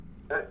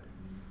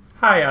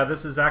Hi,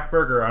 this is Zach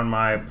Berger on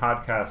my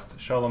podcast,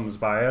 Sholom's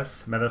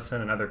Bias,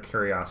 Medicine and Other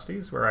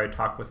Curiosities, where I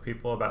talk with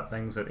people about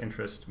things that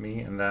interest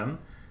me and them.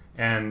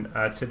 And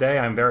today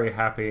I'm very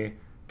happy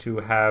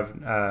to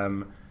have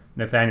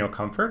Nathaniel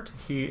Comfort.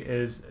 He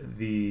is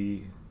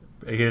a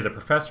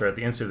professor at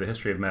the Institute of the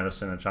History of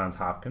Medicine at Johns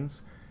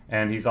Hopkins,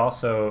 and he's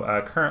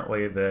also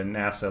currently the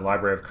NASA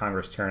Library of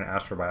Congress Chair in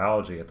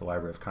Astrobiology at the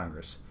Library of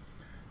Congress.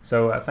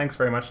 So thanks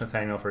very much,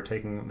 Nathaniel, for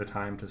taking the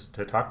time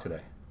to talk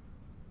today.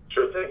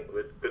 Sure thing.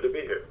 Good to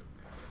be here.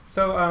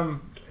 So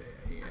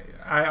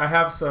I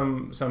have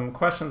some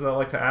questions that I'd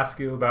like to ask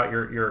you about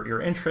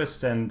your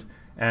interest and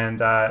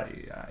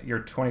your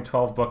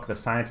 2012 book, The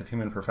Science of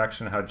Human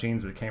Perfection: How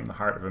Genes Became the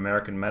Heart of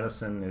American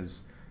Medicine,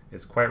 is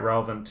quite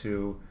relevant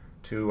to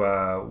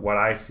what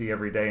I see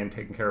every day in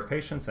taking care of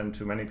patients and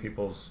to many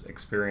people's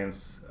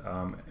experience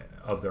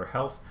of their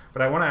health.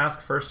 But I want to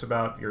ask first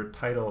about your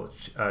title,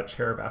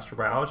 Chair of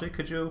Astrobiology.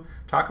 Could you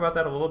talk about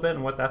that a little bit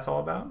and what that's all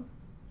about?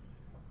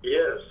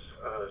 Yes.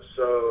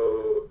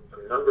 So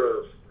a number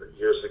of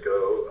years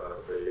ago,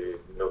 the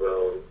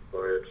Nobel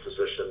laureate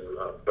physician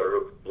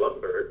Baruch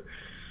Blumberg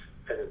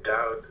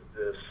endowed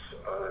this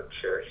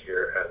chair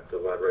here at the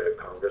Library of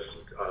Congress,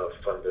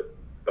 funded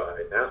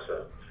by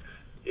NASA,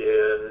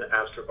 in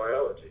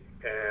astrobiology.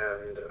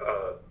 And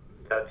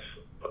that's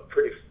a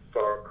pretty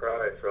far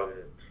cry from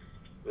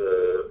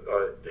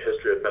the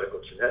history of medical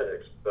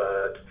genetics,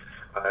 but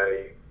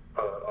I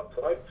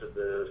applied to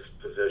this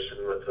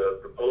position with a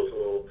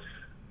proposal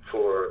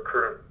for a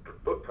current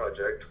book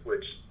project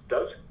which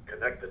does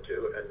connect the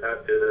two, and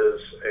that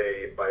is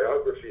a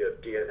biography of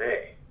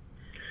DNA.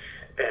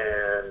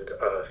 And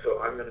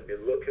so I'm going to be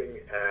looking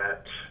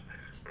at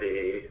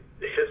the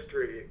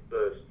history,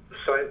 the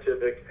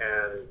scientific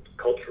and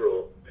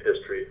cultural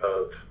history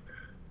of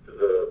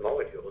the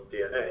molecule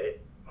DNA,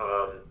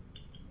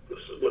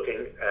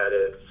 looking at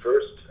it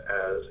first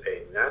as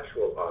a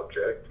natural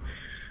object,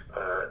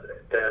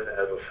 then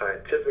as a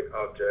scientific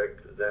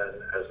object,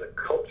 then as a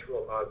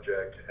cultural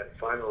object, and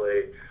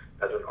finally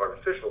as an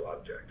artificial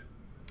object.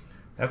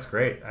 That's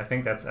great. I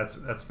think that's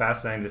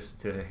fascinating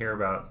to hear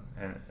about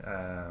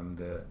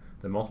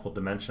the multiple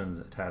dimensions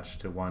attached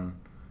to one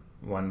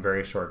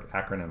very short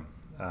acronym.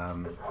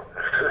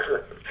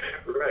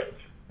 Right.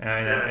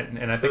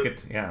 And I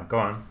think go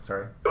on.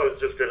 Sorry. I was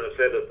just going to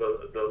say that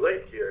the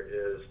link here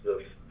is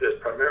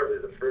primarily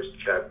the first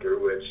chapter,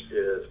 which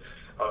is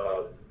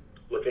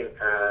looking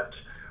at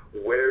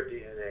where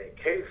DNA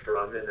came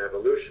from in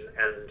evolution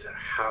and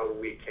how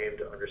we came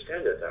to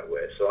understand it that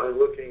way. So I'm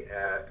looking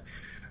at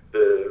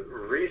the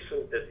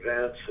recent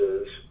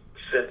advances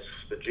since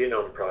the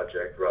Genome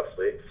Project,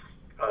 roughly,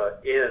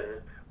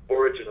 in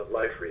origin of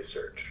life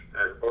research.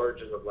 And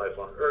origin of life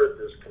on Earth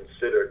is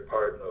considered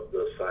part of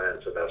the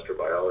science of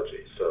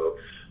astrobiology. So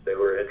they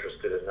were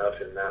interested enough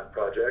in that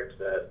project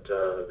that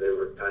they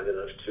were kind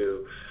enough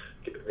to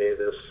give me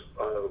this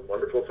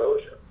wonderful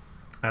fellowship.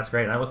 That's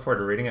great. And I look forward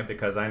to reading it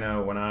because I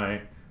know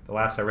the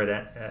last I read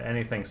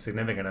anything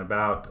significant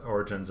about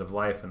origins of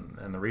life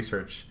and the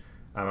research,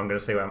 I'm going to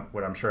say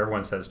what I'm sure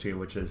everyone says to you,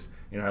 which is,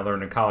 I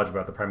learned in college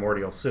about the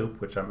primordial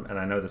soup, and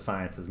I know the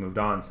science has moved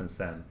on since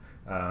then.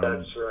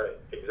 That's right.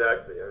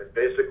 Exactly. I mean,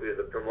 basically,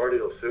 the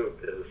primordial soup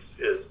has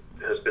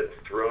been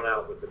thrown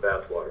out with the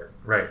bathwater.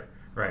 Right.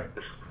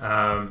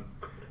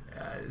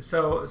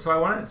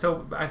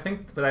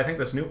 I think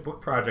this new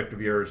book project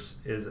of yours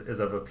is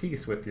of a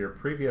piece with your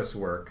previous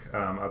work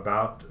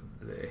about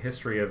the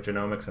history of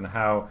genomics and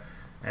how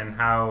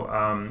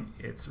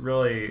it's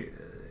really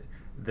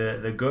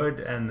the good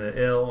and the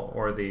ill,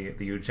 or the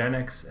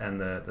eugenics and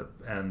the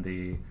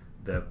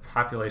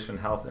population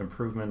health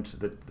improvement.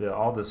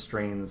 All the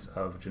strains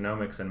of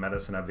genomics and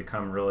medicine have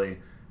become really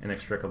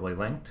inextricably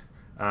linked.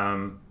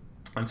 And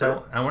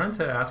so I wanted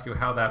to ask you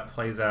how that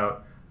plays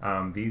out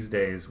these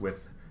days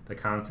with the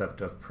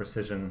concept of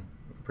precision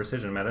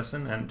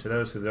medicine. And to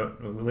those who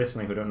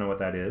don't know what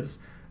that is,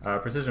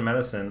 precision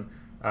medicine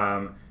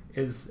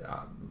is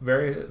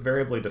very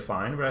variably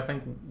defined. But I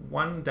think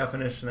one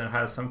definition that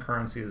has some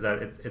currency is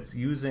that it's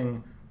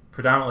using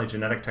predominantly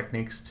genetic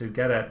techniques to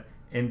get at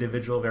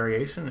individual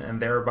variation, and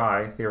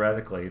thereby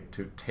theoretically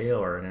to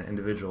tailor in an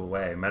individual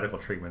way medical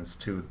treatments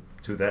to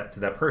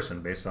that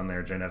person based on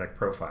their genetic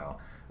profile.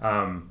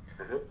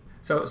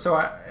 So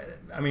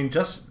I mean,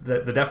 just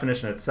the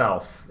definition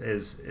itself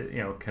is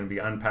can be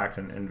unpacked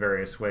in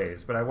various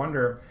ways. But I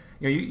wonder,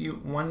 you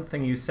one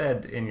thing you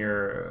said in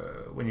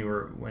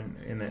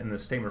the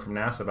statement from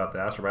NASA about the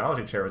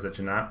astrobiology chair was that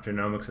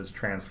genomics has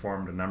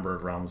transformed a number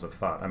of realms of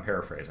thought. I'm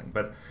paraphrasing,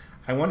 but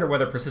I wonder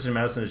whether precision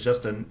medicine is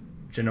just a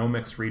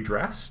genomics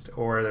redressed,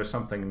 or there's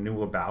something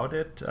new about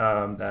it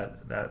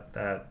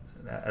that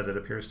as it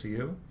appears to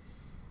you.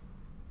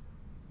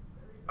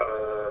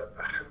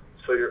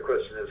 So your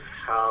question is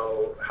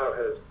how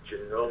has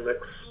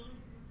genomics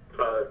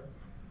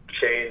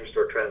changed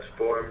or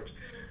transformed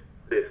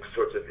these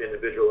sorts of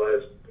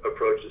individualized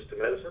approaches to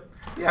medicine?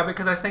 Yeah,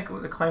 because I think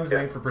the claims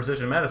made for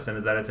precision medicine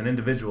is that it's an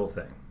individual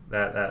thing,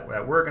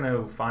 that we're going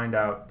to find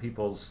out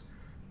people's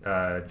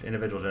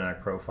individual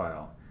genetic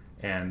profile,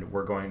 and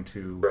we're going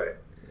to. Right.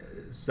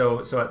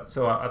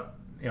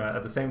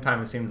 At the same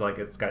time, it seems like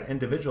it's got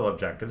individual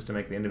objectives to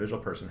make the individual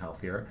person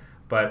healthier,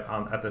 but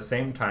at the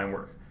same time,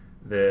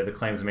 the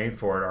claims made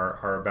for it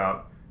are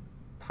about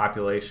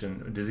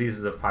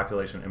diseases of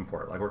population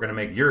import. Like, we're going to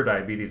make your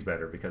diabetes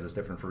better because it's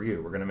different for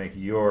you. We're going to make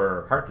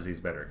your heart disease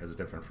better because it's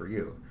different for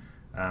you.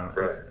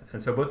 Right.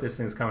 And so both these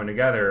things coming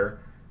together,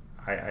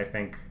 I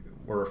think,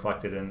 were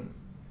reflected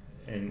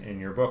in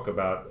your book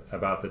about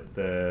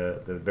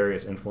the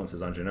various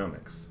influences on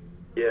genomics.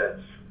 Yes,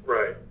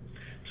 right.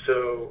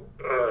 So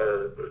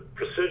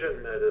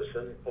precision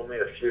medicine only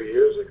a few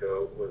years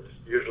ago was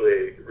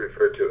usually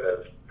referred to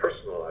as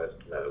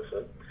personalized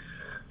medicine.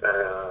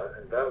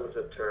 And that was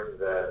a term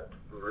that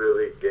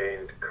really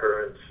gained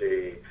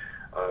currency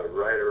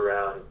right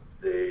around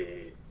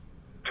the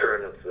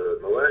turn of the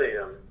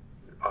millennium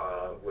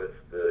with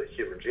the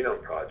Human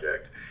Genome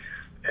Project.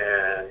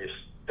 And you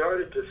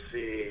started to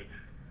see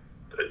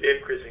an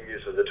increasing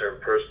use of the term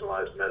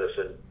personalized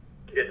medicine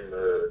in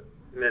the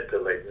mid to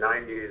late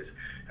 90s,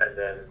 and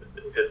then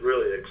it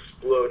really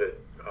exploded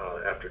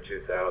after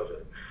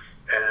 2000.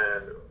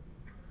 And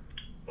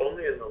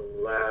only in the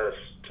last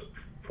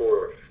 4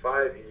 or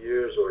 5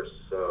 years or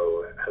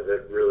so has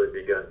it really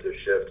begun to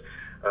shift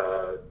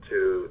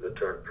to the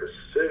term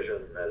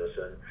precision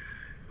medicine,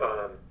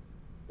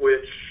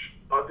 which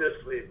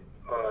obviously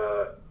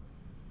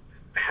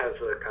has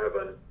a kind of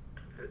a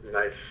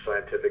nice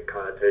scientific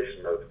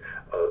connotation of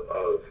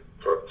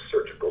sort of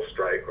surgical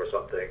strike or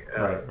something.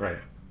 Right.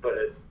 But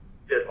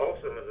it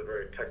also has a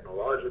very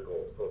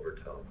technological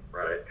overtone,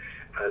 right?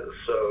 And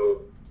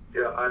so,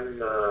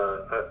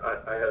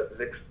 I have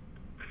mixed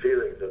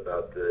feelings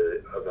about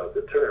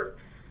the term.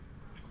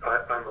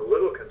 I'm a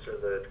little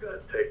concerned that it's going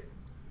to take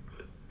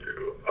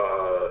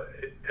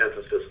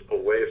emphasis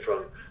away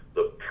from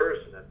the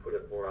person and put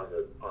it more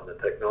on the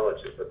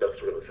technology, but that's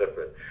sort of a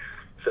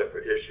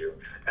separate issue.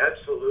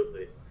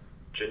 Absolutely,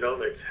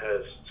 genomics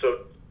has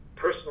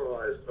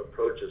personalized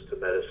approaches to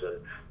medicine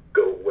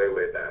go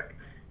way back.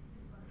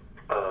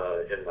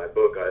 In my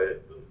book, I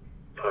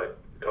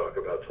talk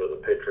about sort of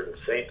the patron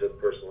saint of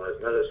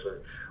personalized medicine,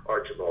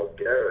 Archibald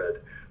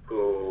Garrett,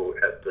 who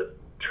at the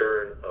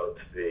turn of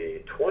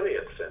the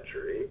 20th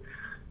century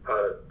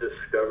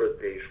discovered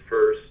the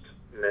first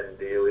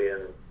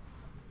Mendelian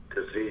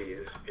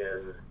disease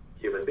in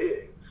human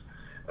beings.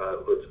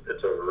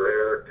 It's a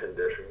rare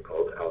condition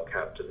called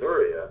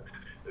alkaptonuria,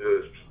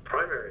 whose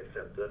primary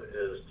symptom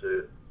is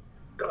to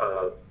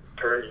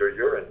turn your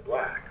urine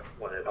black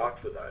when it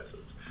oxidizes.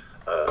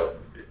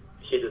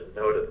 He didn't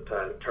know it at the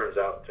time. It turns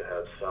out to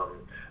have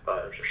some,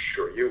 I'm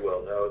sure you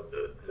well know,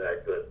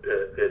 Zach,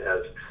 that it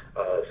has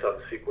some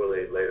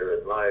sequelae later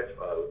in life,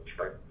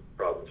 strength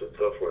problems and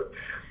so forth.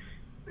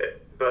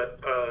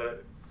 But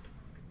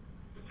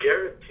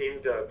Garrett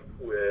teamed up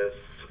with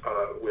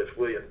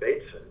William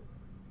Bateson,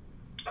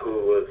 who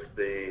was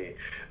the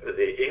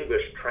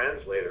English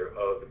translator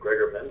of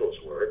Gregor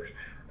Mendel's work,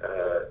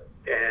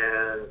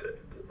 and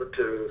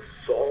to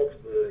solve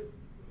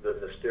the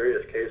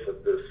mysterious case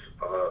of this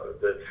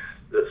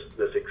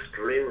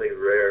extremely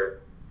rare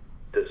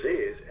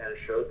disease, and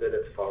showed that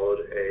it followed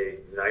a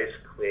nice,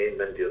 clean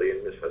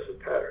Mendelian recessive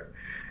pattern.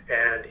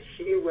 And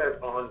he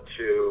went on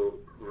to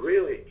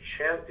really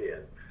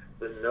champion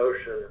the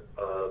notion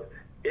of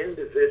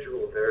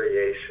individual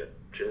variation,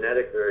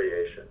 genetic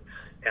variation,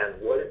 and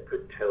what it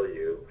could tell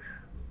you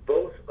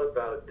both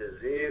about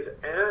disease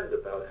and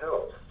about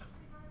health.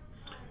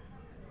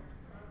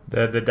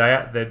 The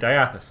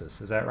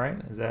diathesis, is that right?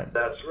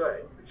 That's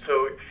right.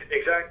 So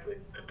exactly,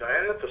 the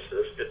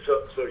diathesis.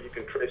 So you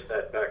can trace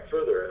that back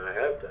further, and I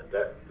have done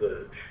that.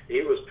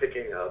 He was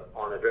picking up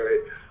on a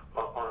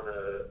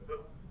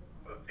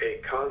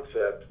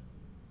concept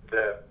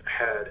that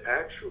had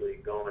actually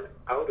gone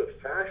out of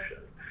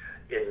fashion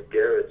in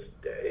Garrett's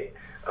day,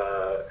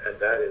 and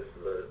that is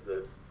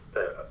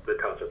the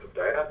concept of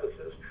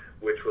diathesis,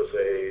 which was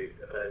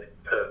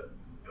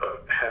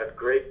had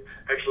great.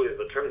 Actually,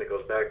 the term that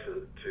goes back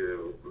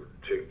to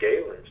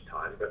Galen's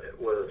time, but it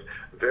was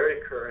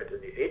very current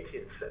in the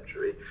 18th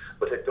century,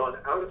 but had gone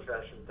out of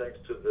fashion thanks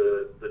to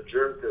the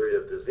germ theory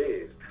of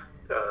disease.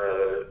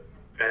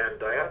 And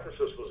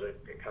diathesis was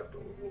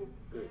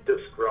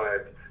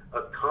described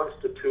a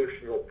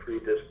constitutional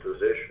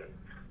predisposition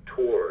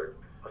toward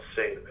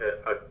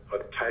a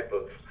type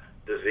of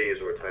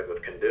disease or a type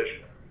of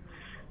condition.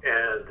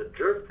 And the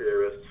germ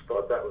theorists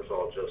thought that was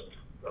all just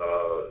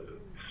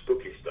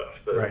spooky stuff,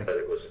 that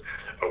it was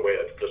a way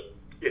of just,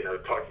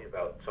 talking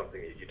about something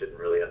that you didn't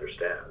really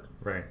understand.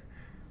 Right.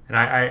 And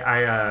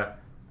I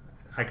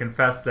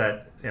confess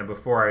that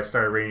before I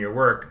started reading your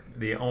work,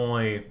 the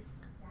only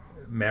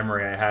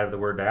memory I had of the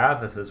word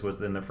diathesis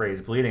was in the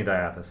phrase bleeding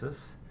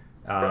diathesis,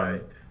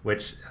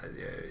 which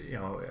it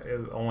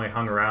only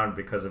hung around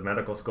because of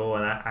medical school,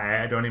 and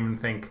I don't even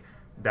think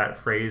that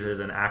phrase is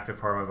an active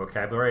part of my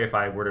vocabulary. If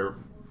I were to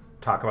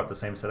talk about the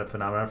same set of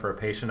phenomena for a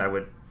patient, I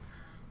would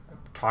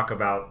talk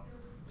about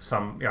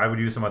I would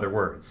use some other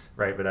words,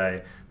 right? But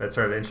that's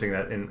sort of interesting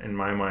that in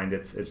my mind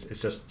it's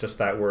just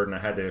that word, and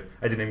I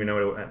didn't even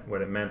know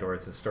what it meant, or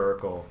its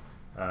historical.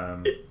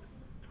 Yeah,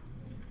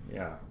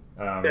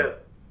 that's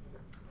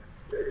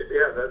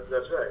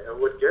right. And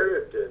what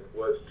Garrett did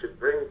was to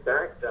bring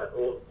back that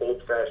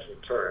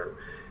old-fashioned term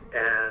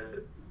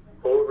and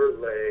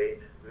overlay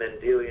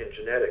Mendelian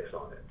genetics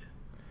on it.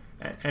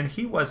 And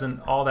he wasn't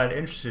all that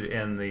interested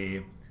in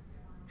the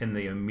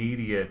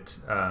immediate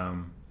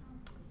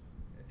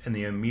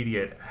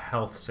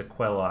health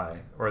sequelae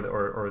or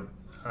of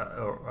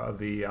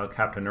the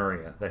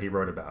alkaptonuria that he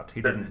wrote about.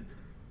 He didn't.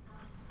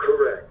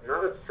 Correct.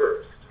 Not at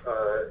first.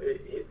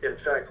 In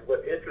fact,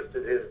 what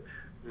interested him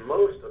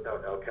most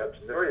about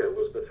alkaptonuria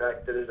was the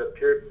fact that it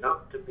appeared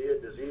not to be a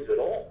disease at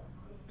all,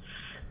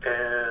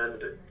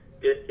 and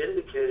it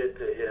indicated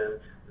to him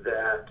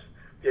that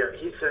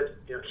he said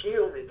he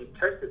only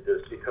detected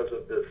this because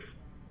of this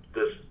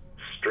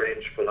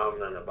strange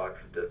phenomenon of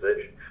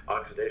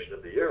oxidation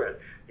of the urine,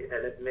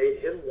 and it made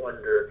him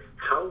wonder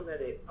how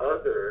many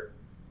other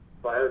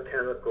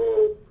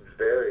biochemical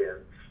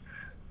variants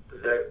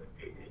that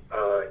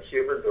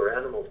humans or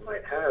animals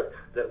might have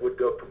that would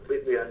go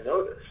completely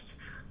unnoticed.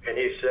 And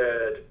he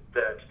said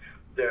that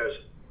there's,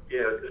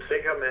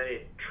 think how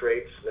many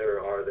traits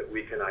there are that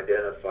we can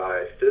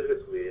identify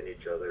physically in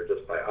each other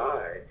just by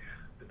eye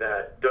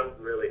that don't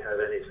really have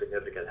any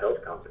significant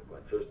health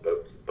consequences,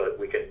 but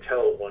we can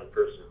tell one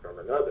person from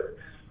another.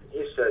 And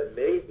he said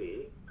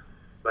maybe,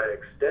 by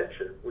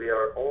extension, we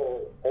are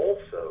all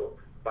also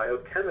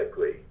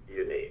biochemically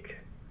unique.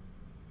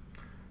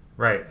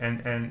 Right,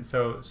 and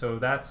so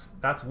that's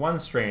one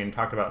strain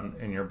talked about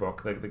in your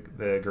book,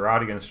 the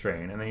Girardian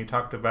strain, and then you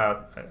talked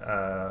about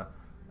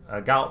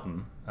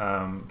Galton.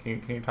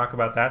 Can you talk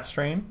about that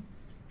strain?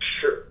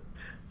 Sure.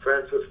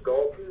 Francis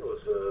Galton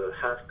was a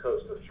half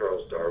cousin of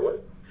Charles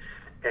Darwin,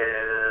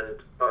 and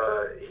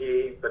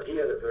he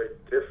had a very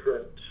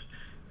different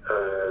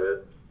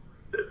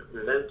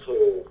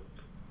mental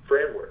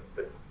framework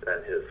than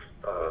his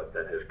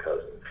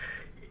cousin.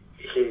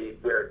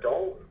 Where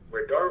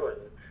Darwin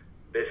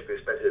basically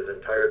spent his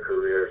entire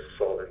career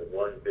solving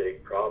one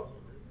big problem,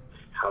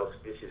 how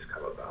species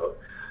come about,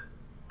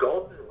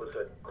 Galton was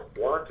a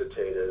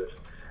quantitative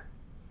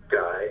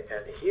guy,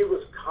 and he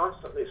was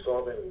constantly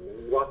solving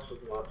lots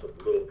and lots of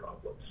little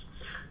problems.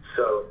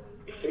 So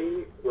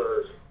he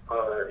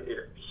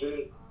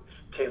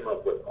came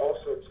up with all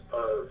sorts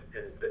of,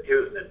 he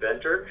was an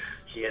inventor.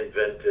 He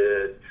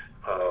invented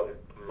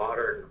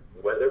modern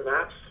weather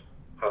maps,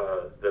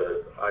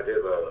 the idea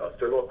of a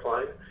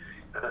thermocline.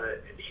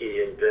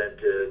 He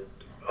invented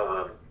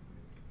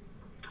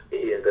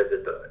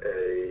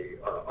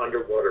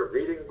underwater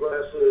reading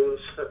glasses.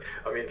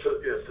 I mean, so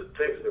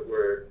things that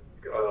were.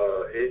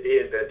 He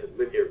invented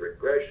linear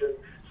regression.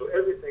 So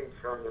everything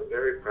from the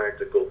very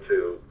practical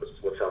to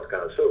what sounds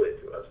kind of silly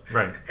to us.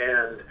 Right.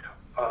 And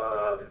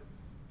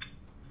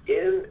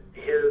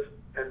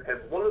and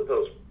one of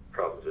those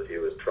problems that he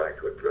was trying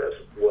to address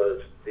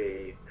was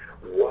the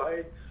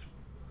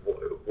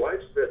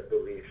widespread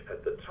belief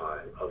at the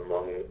time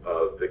among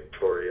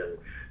Victorian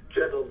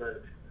gentlemen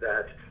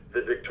that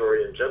the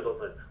Victorian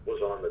gentleman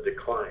was on the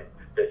decline,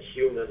 that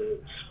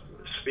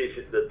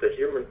the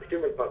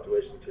human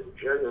populations in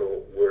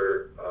general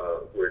were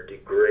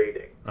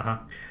degrading,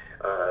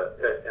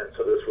 and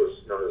so this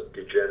was known as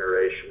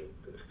degeneration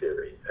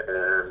theory.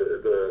 And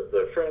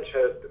the French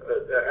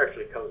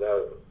actually comes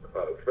out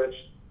of French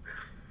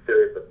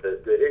theory, but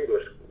the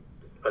English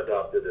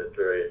adopted it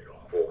very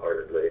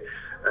wholeheartedly,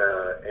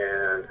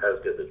 and as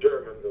did the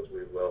Germans, as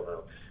we well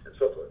know, and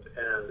so forth.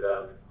 And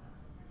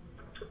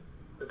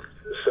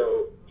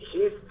so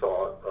he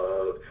thought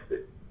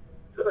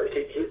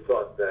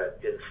that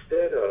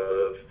instead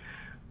of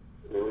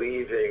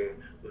leaving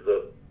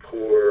the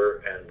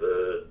poor and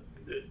the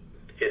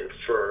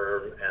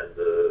infirm and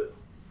the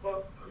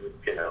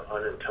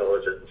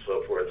unintelligent and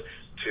so forth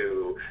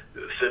to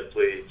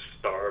simply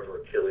starve or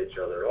kill each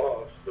other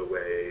off the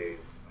way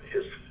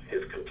his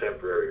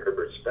contemporary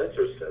Herbert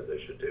Spencer said they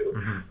should do,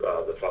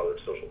 the father of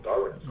social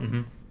Darwinism.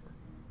 Mm-hmm.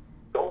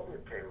 Galton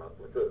came up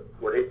with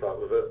what he thought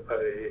was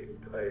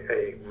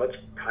a much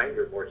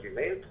kinder, more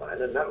humane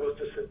plan, and that was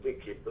to simply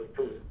keep them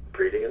from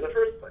breeding in the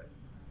first place,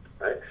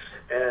 right?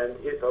 And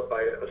he thought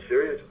by a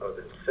series of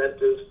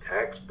incentives,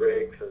 tax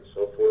breaks, and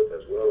so forth,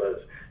 as well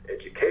as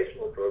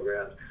educational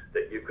programs,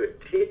 that you could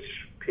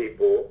teach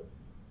people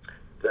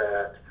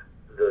that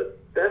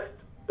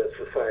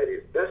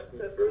society's best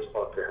members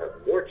ought to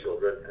have more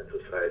children and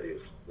society's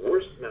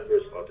worst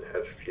members ought to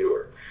have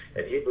fewer.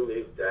 And he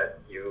believed that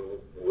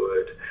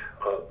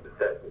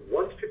that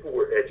once people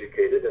were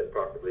educated and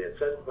properly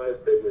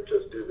incentivized, they would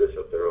just do this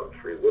of their own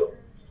free will.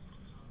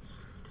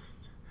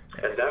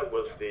 And that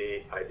was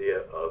the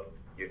idea of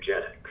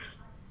eugenics.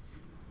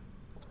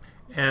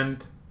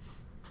 And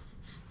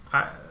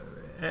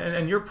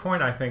your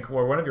point, I think,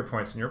 or one of your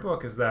points in your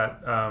book is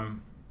that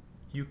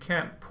you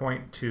can't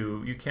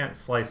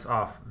slice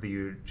off the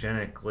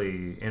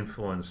eugenically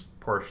influenced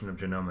portion of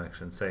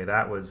genomics and say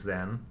that was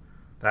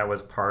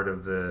part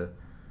of the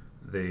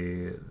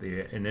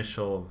the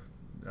initial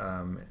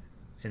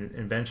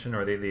invention,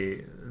 or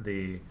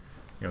the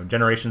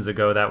generations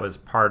ago that was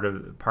part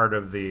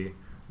of the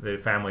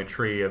family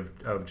tree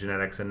of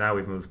genetics, and now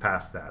we've moved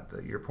past that.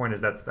 Your point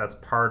is that's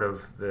part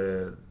of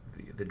the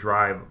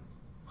drive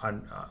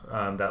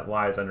that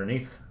lies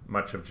underneath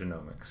much of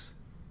genomics.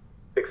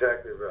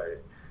 Exactly right.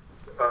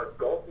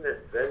 Galton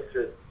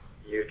invented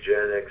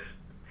eugenics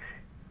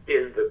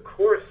in the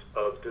course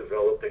of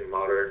developing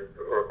modern,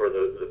 or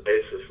the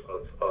basis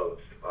of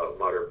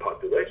modern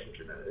population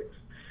genetics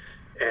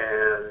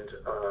and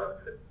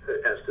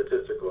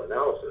statistical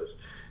analysis.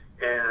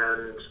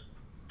 And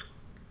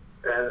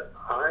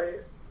I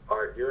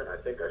argue, and I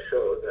think I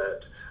show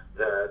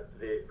that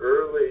the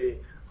early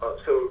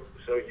so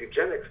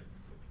eugenics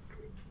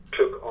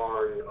took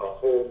on a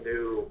whole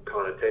new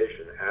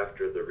connotation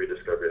after the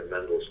rediscovery of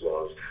Mendel's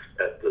laws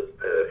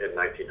in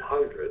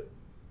 1900.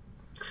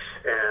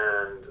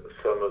 And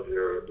some of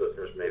your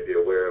listeners may be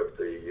aware of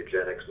the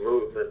eugenics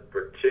movement,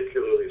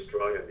 particularly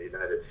strong in the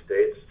United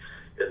States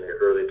in the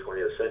early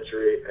 20th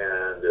century,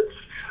 and it's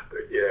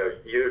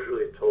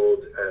usually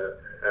told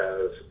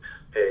as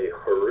a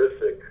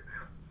horrific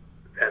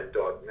and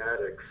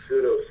dogmatic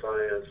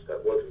pseudoscience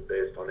that wasn't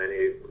based on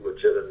any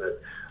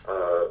legitimate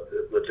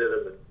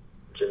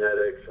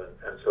genetics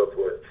and so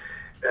forth,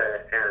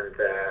 and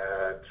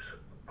that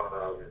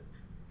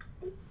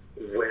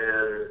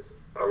when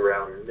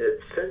around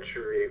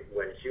mid-century,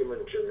 when human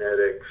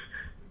genetics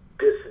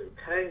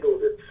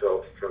disentangled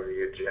itself from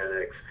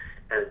eugenics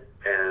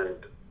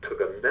and took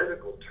a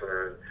medical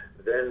turn,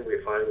 then we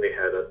finally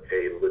had a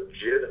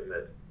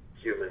legitimate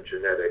human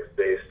genetics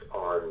based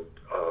on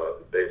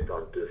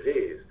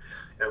disease.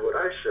 And what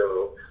I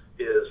show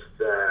is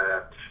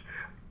that,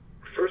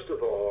 first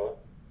of all,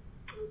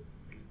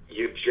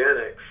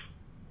 eugenics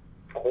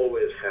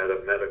always had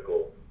a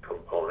medical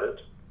component,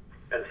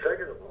 and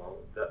second of all,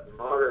 that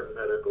modern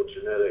medical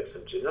genetics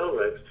and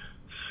genomics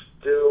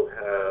still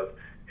have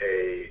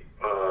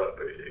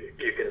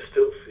you can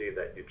still see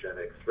that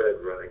eugenic thread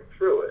running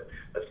through it.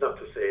 That's not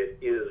to say it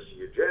is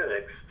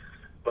eugenics,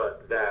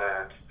 but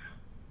that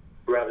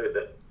rather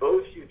that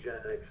both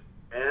eugenics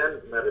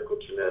and medical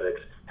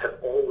genetics have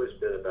always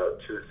been about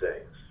two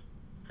things: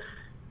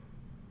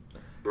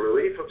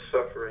 relief of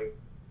suffering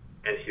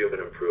and human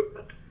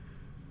improvement.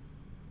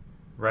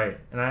 Right.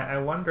 And I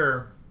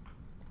wonder,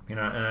 and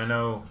I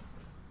know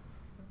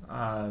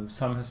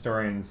some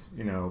historians,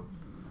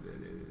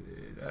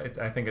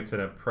 I think it's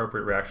an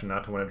appropriate reaction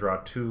not to want to draw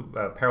two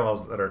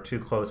parallels that are too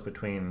close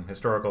between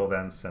historical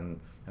events and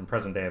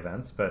present-day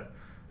events, but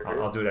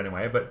I'll do it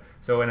anyway. But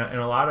so in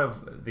a lot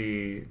of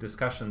the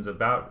discussions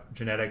about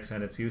genetics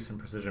and its use in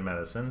precision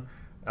medicine,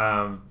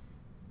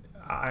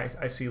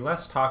 I see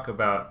less talk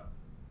about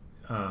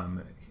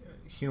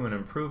human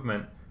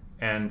improvement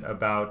and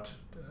about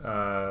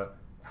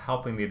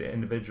helping the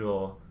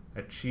individual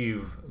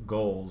achieve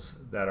goals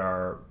that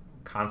are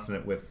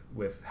consonant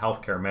with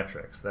healthcare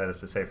metrics. That is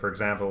to say, for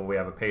example, we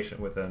have a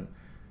patient with an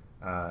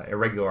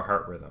irregular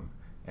heart rhythm,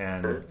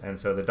 and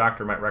so the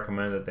doctor might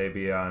recommend that they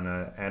be on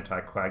an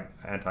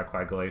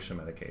anticoagulation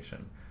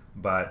medication,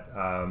 but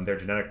their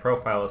genetic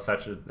profile is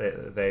such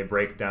that they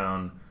break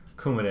down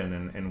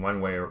Coumadin in one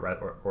way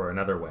or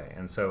another way,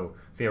 and so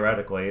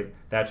theoretically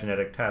that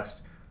genetic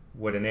test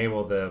would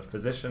enable the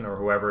physician or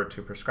whoever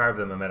to prescribe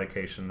them a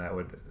medication that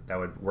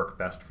would work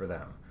best for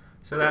them.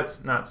 So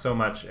that's not so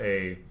much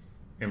a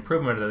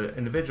improvement of the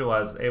individual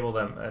as enable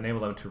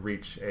them to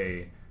reach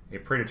a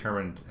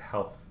predetermined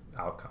health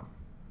outcome.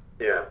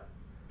 Yeah,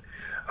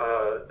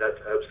 that's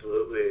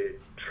absolutely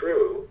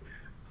true.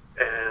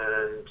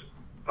 And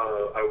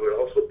I would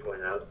also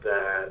point out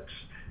that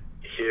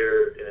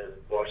here in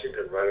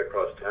Washington, right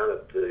across town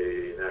at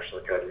the National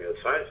Academy of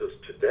Sciences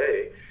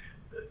today,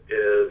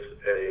 is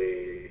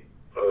a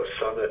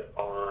summit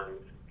on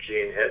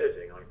gene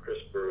editing, on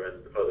CRISPR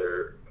and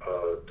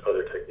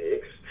other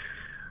techniques,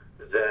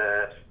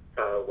 that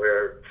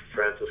where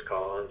Francis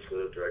Collins,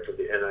 the director of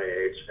the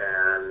NIH,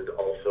 and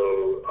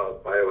also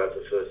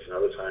bioethicists and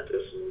other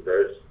scientists and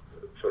various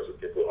sorts of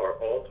people are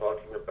all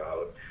talking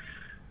about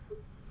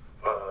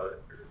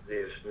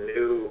these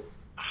new,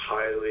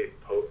 highly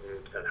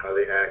potent and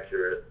highly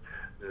accurate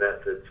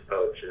methods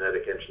of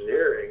genetic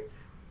engineering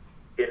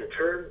in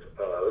terms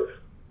of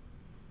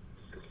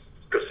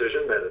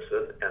precision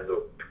medicine and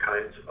the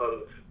kinds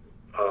of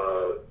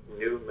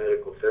new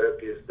medical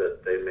therapies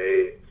that they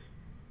may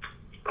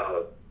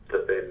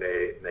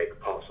make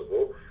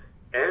possible,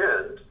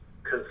 and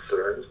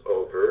concerns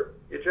over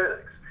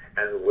eugenics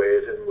and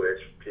ways in which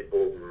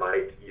people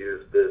might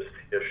use this.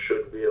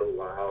 Should we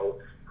allow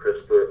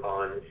CRISPR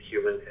on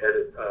human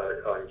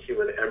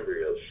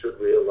embryos? Should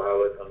we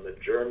allow it on the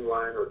germ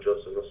line or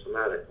just on the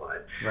somatic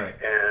line? Right.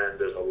 And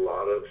there's a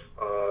lot of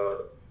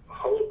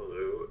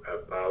hullabaloo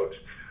about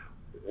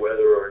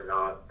whether or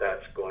not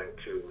that's going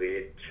to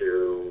lead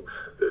to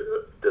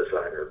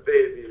designer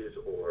babies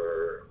or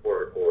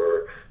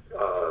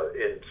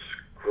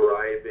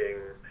inscribing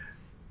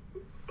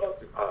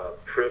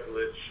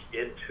privilege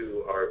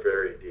into our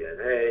very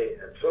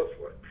DNA and so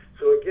forth.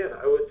 So again,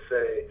 I would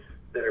say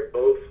they're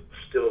both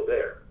still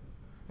there.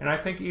 And I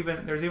think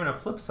there's even a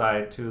flip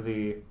side to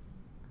the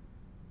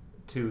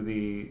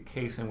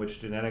case in which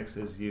genetics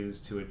is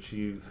used to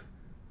achieve,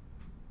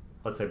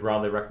 let's say,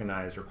 broadly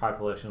recognized or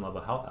population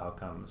level health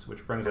outcomes,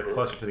 which brings it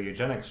closer to the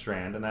eugenics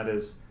strand, and that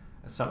is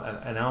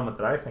an element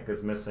that I think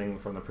is missing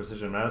from the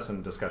precision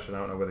medicine discussion. I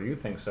don't know whether you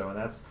think so, and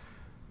that's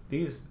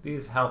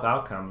these health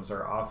outcomes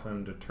are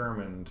often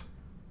determined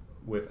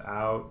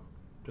without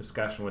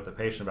discussion with the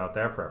patient about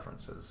their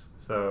preferences.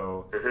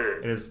 So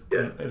it is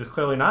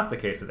clearly not the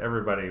case that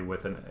everybody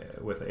with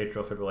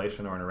atrial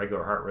fibrillation or an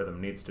irregular heart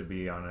rhythm needs to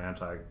be on an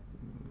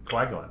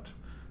anticoagulant.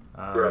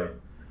 Right.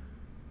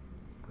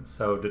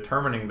 So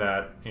determining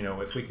that,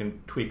 if we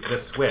can tweak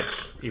this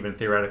switch, even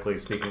theoretically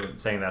speaking,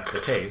 saying that's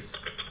the case,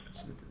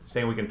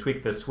 saying we can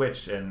tweak this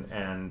switch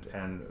and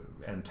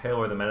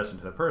tailor the medicine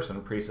to the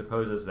person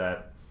presupposes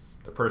that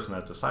the person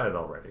has decided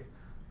already.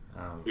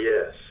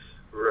 Yes,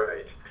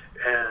 right.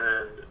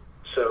 And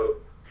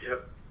so,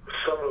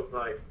 some of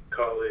my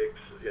colleagues,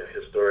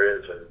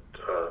 historians and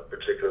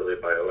particularly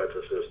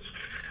bioethicists,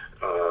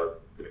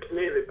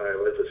 mainly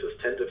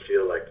bioethicists, tend to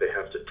feel like they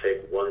have to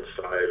take one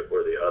side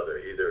or the other.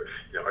 Either,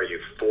 are you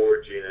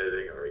for gene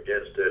editing or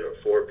against it, or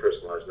for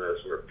personalized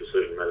medicine or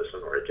precision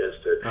medicine or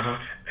against it?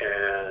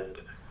 And,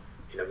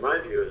 my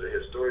view as a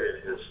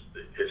historian is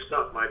it's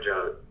not my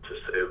job to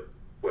say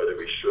whether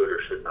we should or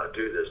should not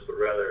do this, but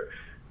rather,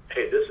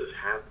 hey, this is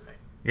happening.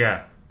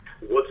 Yeah.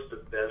 What's the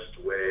best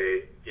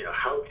way,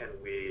 how can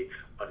we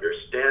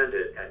understand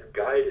it and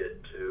guide it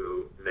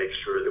to make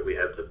sure that we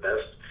have the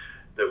best,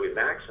 that we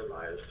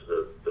maximize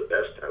the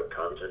best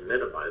outcomes and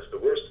minimize the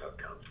worst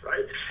outcomes,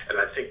 right? And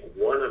I think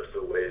one of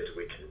the ways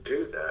we can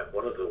do that,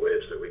 one of the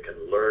ways that we can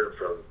learn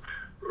from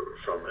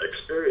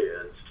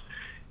experience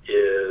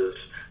is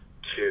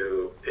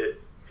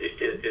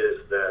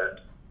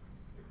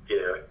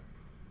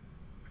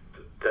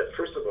that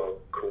first of all,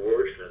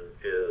 coercion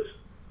is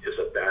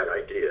a bad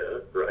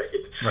idea, right?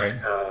 Right.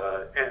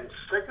 And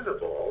second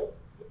of all,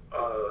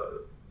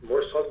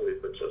 more subtly,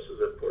 but just as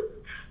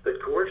important,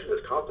 that coercion is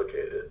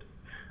complicated,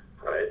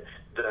 right?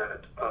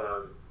 That,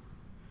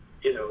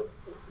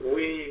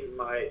 we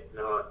might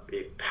not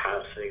be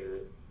passing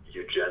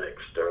eugenic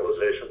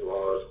sterilization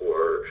laws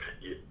or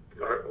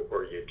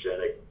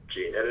eugenic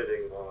gene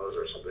editing laws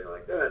or something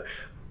like that,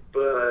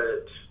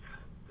 but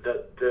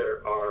that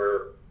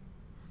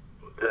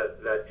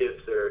that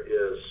if there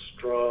is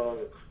strong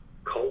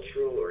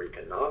cultural or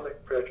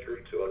economic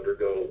pressure to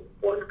undergo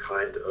one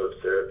kind of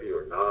therapy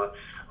or not,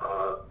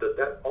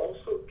 that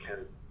also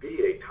can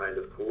be a kind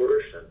of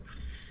coercion.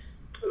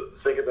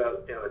 Think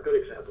about, a good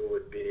example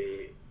would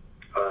be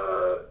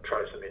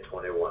trisomy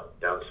 21,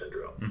 Down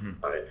syndrome,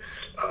 right?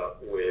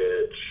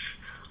 Which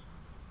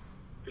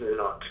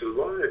not too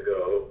long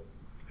ago,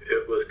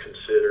 it was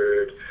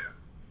considered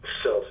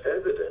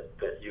self-evident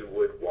that you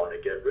would want to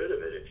get rid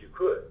of it if you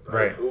could.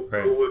 Right? Who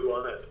would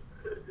want to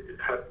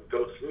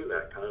go through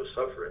that kind of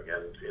suffering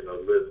and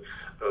live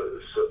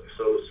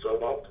so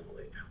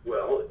suboptimally?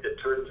 Well, it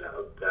turns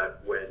out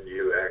that when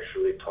you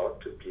actually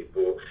talk to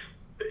people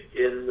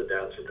in the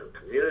Down syndrome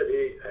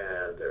community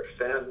and their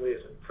families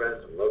and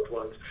friends and loved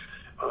ones,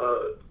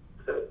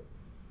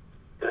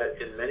 that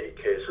in many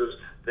cases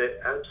they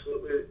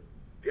absolutely,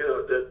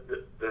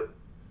 the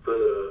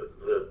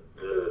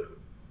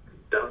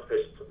Down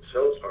patients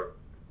themselves are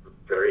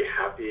very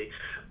happy,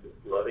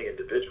 loving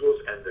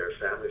individuals, and their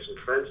families and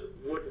friends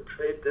wouldn't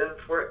trade them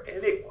for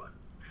anyone,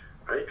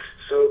 right?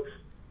 So,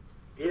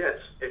 yes,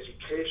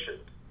 education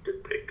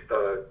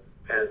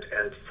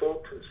and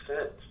full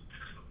consent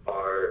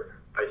are,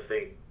 I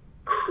think,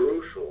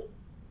 crucial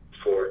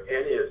for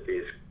any of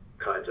these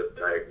kinds of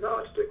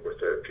diagnostic or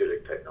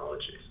therapeutic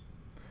technologies.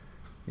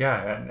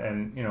 Yeah,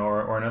 and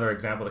or another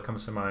example that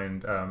comes to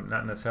mind,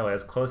 not necessarily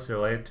as closely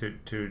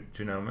related to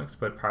genomics,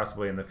 but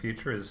possibly in the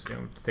future, is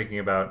thinking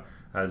about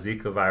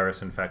Zika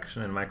virus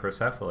infection and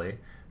microcephaly,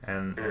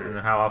 and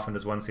how often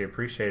does one see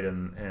appreciated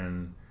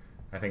in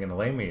I think in the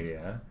lay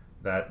media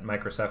that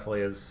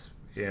microcephaly is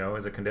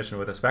a condition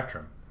with a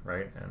spectrum,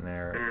 right? And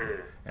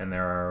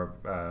there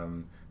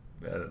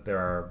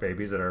are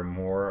babies that are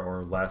more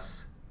or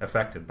less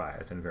affected by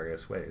it in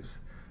various ways.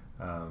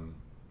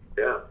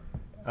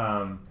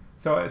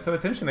 So it's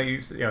interesting that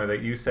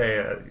you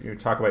say you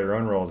talk about your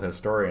own role as a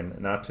historian,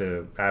 not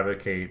to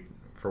advocate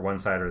for one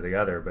side or the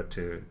other, but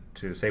to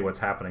say what's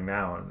happening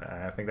now. And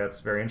I think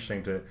that's very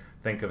interesting to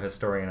think of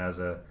historian as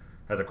a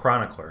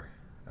chronicler,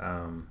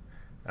 and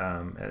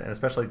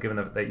especially given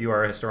that you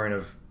are a historian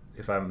of,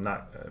 if I'm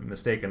not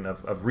mistaken,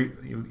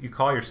 you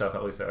call yourself,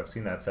 at least I've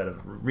seen that said, of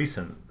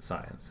recent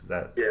science. Is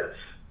that yes?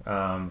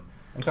 And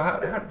so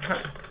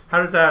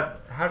how does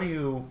that? How do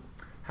you?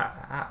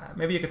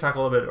 Maybe you could talk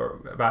a little bit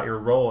about your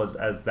role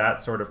as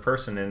that sort of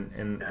person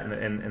in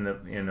the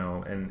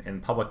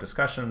in public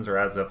discussions, or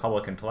as a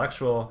public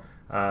intellectual,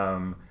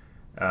 to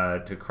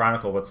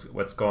chronicle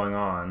what's going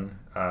on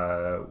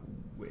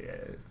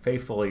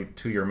faithfully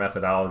to your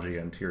methodology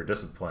and to your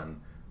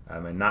discipline,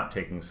 and not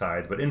taking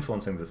sides, but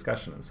influencing the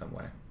discussion in some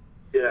way.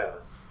 Yeah,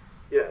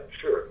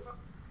 sure.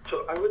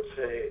 So I would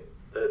say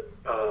that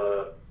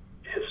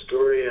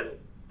historian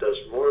does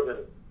more than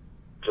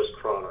just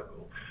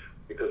chronicle,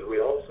 because we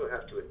also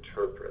have to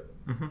interpret,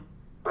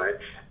 right?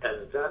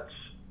 And that's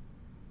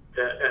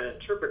an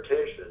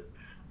interpretation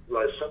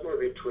lies somewhere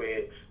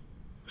between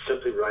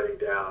simply writing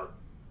down,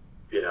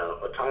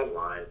 a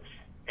timeline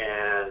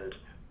and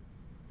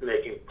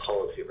making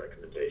policy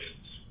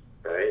recommendations,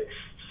 right?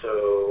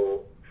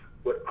 So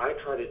what I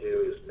try to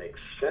do is make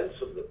sense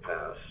of the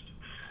past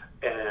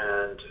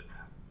and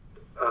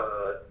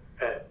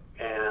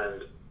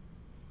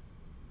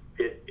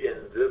in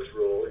this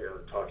role,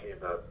 talking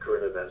about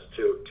current events,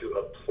 to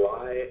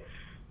apply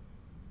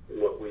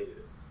what we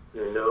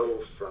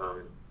know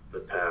from the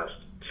past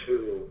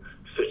to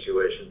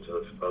situations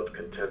of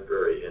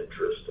contemporary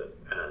interest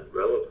and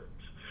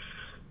relevance,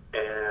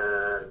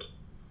 and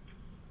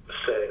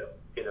say,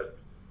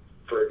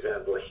 for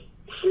example,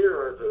 here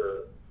are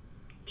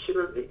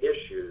the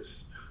issues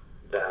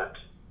that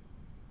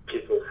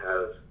people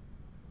have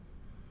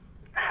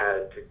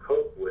had to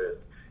cope with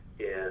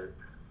in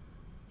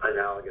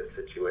analogous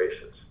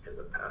situations in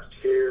the past.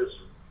 Here's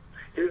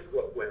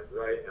what went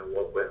right and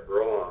what went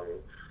wrong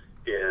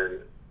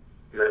in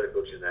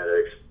medical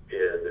genetics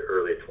in the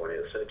early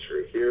 20th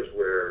century. Here's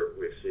where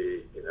we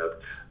see,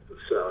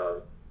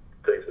 some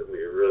things that we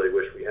really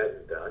wish we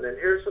hadn't done, and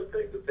here's some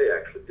things that they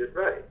actually did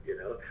right.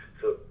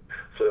 So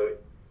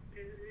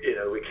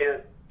we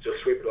can't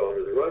just sweep it all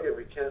under the rug, and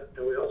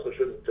we also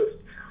shouldn't just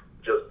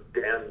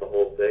damn the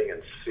whole thing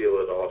and seal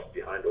it off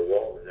behind a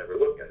wall and never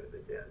look at it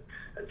again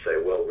and say,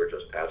 well, we're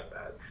just past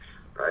that,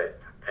 right?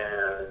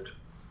 And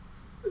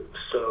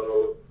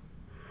so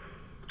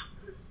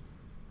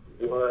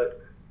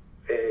what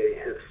a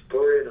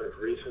historian of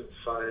recent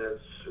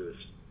science who's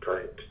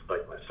trying to,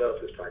 like myself,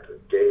 who's trying to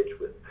engage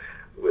with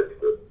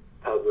the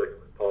public,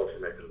 with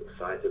policymakers, with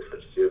scientists such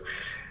as you,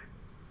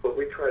 what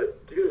we try to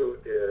do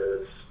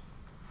is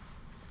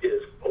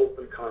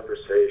open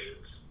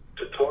conversations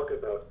to talk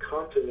about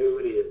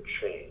continuity and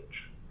change,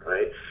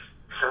 right?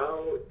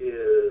 How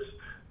is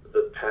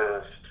the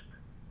past,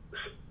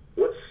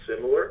 what's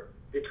similar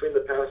between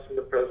the past and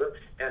the present,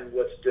 and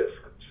what's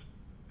different,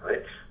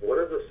 right? What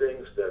are the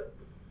themes that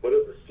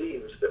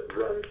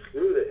run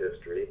through the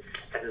history,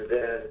 and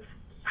then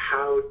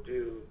how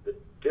do the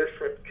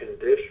different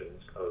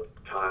conditions of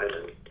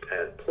time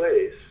and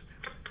place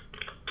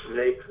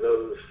make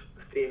those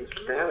themes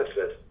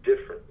manifest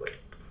differently,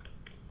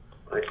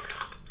 right?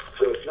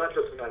 So it's not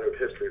just a matter of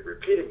history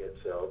repeating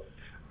itself,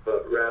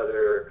 but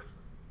rather,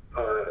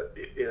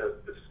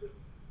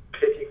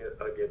 taking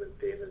a given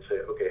theme and say,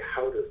 okay,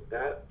 how does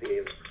that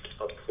theme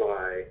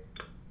apply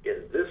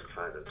in this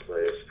time and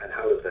place, and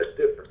how is that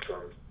different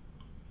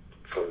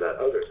from that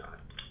other time?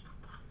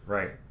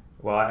 Right.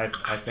 Well,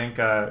 I think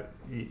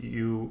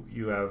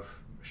you have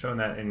shown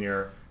that in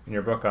your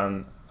book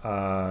on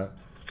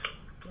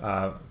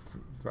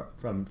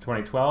from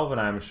 2012,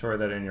 and I'm sure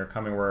that in your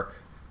coming work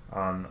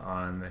on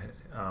the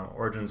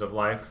origins of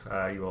life,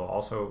 you will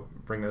also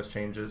bring those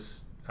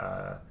changes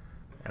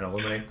and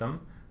illuminate them.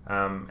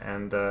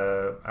 And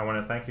I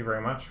want to thank you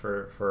very much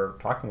for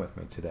talking with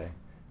me today.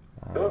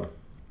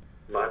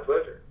 My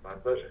pleasure. My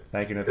pleasure.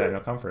 Thank you,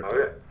 Nathaniel Comfort. All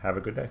right. Have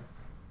a good day.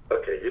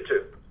 Okay, you too.